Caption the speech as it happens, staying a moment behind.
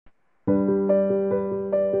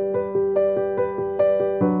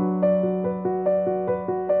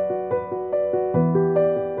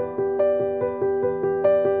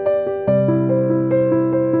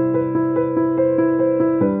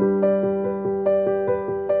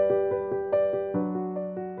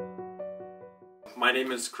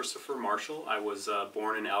name is Christopher Marshall. I was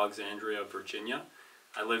born in Alexandria, Virginia.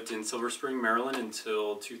 I lived in Silver Spring, Maryland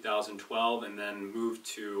until 2012 and then moved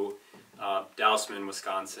to Dousman,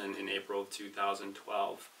 Wisconsin in April of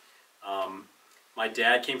 2012. My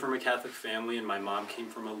dad came from a Catholic family and my mom came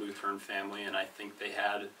from a Lutheran family, and I think they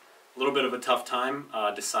had a little bit of a tough time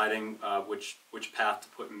deciding which path to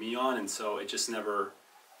put me on, and so it just never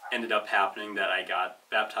ended up happening that I got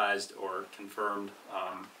baptized or confirmed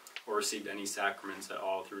or received any sacraments at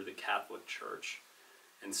all through the Catholic Church.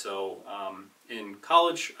 And so in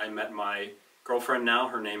college I met my girlfriend now.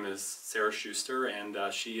 Her name is Sarah Schuster, and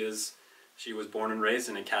she was born and raised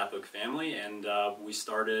in a Catholic family, and we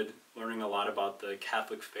started learning a lot about the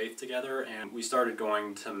Catholic faith together, and we started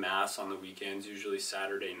going to Mass on the weekends, usually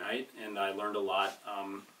Saturday night, and I learned a lot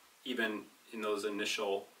even in those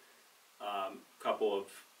initial couple of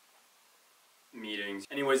meetings.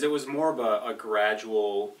 Anyways, it was more of a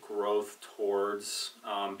gradual growth towards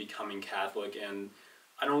becoming Catholic, and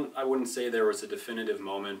I wouldn't say there was a definitive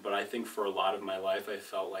moment, but I think for a lot of my life I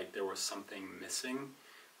felt like there was something missing.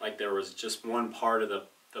 Like there was just one part of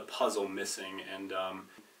the puzzle missing, and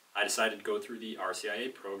I decided to go through the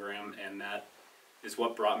RCIA program, and that is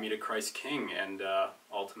what brought me to Christ King, and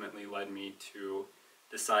ultimately led me to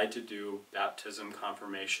decide to do baptism,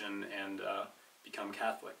 confirmation, and become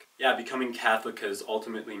Catholic. Yeah, becoming Catholic has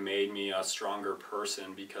ultimately made me a stronger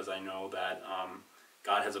person, because I know that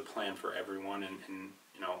God has a plan for everyone, and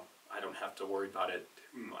you know, I don't have to worry about it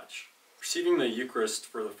too much. Receiving the Eucharist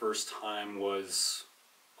for the first time was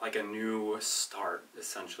like a new start,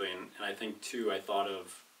 essentially, and I think too, I thought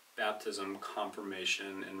of baptism,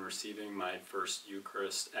 confirmation, and receiving my first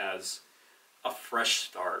Eucharist as a fresh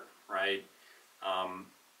start, right?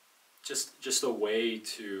 Just a way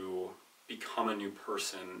to become a new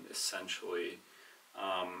person, essentially,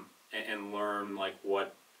 and learn like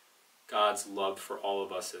what God's love for all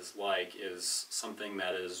of us is like, is something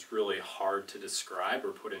that is really hard to describe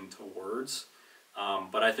or put into words.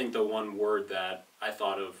 But I think the one word that I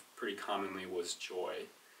thought of pretty commonly was joy.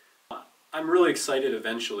 I'm really excited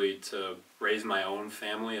eventually to raise my own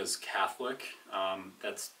family as Catholic.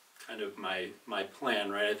 That's kind of my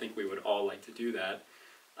plan, right? I think we would all like to do that.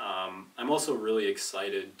 I'm also really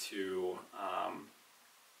excited to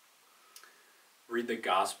read the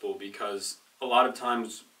Gospel, because a lot of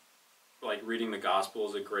times, like, reading the Gospel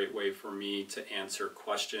is a great way for me to answer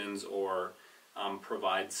questions or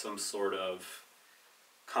provide some sort of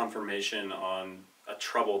confirmation on a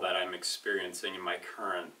trouble that I'm experiencing in my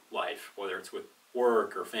current life, whether it's with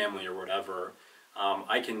work or family or whatever.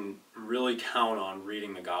 I can really count on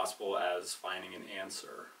reading the Gospel as finding an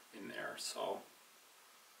answer in there. So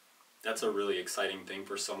that's a really exciting thing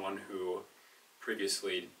for someone who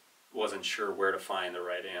previously wasn't sure where to find the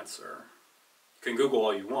right answer. You can Google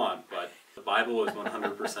all you want, but the Bible is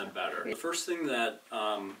 100% better. The first thing that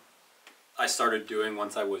I started doing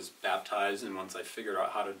once I was baptized and once I figured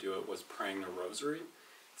out how to do it was praying the Rosary.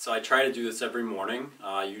 So I try to do this every morning.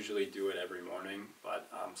 I usually do it every morning, but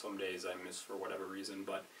some days I miss for whatever reason.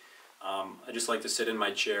 But I just like to sit in my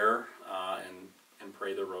chair and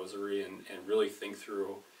pray the Rosary and really think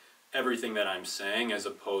through everything that I'm saying, as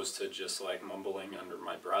opposed to just like mumbling under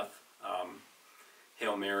my breath.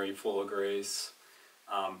 Hail Mary, full of grace.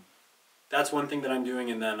 That's one thing that I'm doing,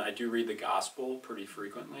 and then I do read the Gospel pretty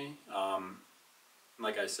frequently.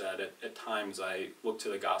 Like I said, at times I look to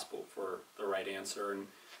the Gospel for the right answer, and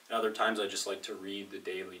at other times I just like to read the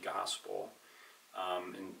daily Gospel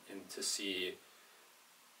and to see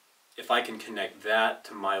if I can connect that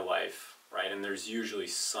to my life, right? And there's usually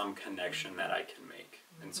some connection that I can make.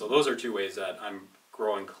 And so those are two ways that I'm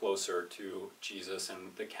growing closer to Jesus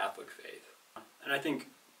and the Catholic faith. And I think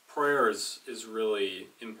prayer is really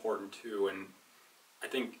important too, and I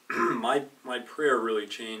think my prayer really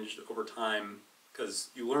changed over time, because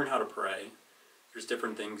you learn how to pray. There's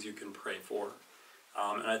different things you can pray for,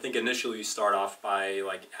 and I think initially you start off by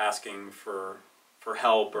like asking for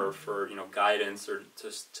help or for, you know, guidance or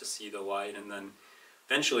to see the light, and then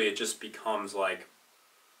eventually it just becomes like,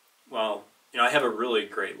 well, you know, I have a really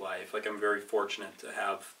great life. Like, I'm very fortunate to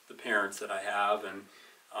have the parents that I have, and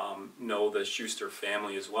know the Schuster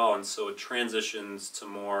family as well, and so it transitions to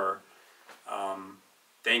more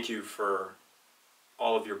thank you for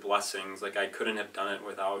all of your blessings. Like, I couldn't have done it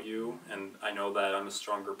without you, and I know that I'm a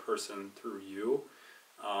stronger person through you.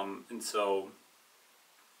 And so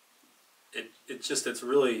it's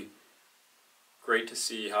really great to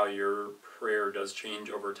see how your prayer does change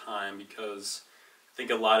over time, because I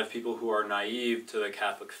think a lot of people who are naive to the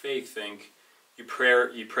Catholic faith think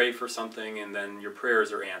you pray for something and then your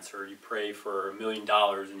prayers are answered. You pray for $1 million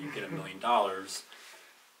and you get $1 million.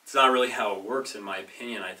 it's not really how it works, in my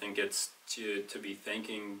opinion. I think it's to be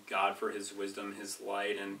thanking God for his wisdom, his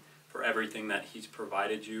light, and for everything that he's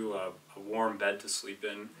provided you, a warm bed to sleep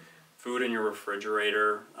in, food in your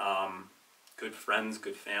refrigerator, good friends,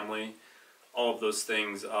 good family, all of those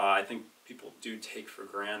things I think people do take for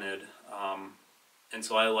granted. And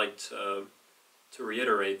so I like to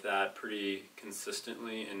reiterate that pretty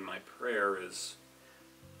consistently in my prayer. Is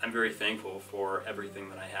I'm very thankful for everything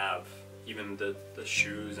that I have, even the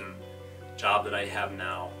shoes and job that I have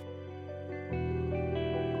now.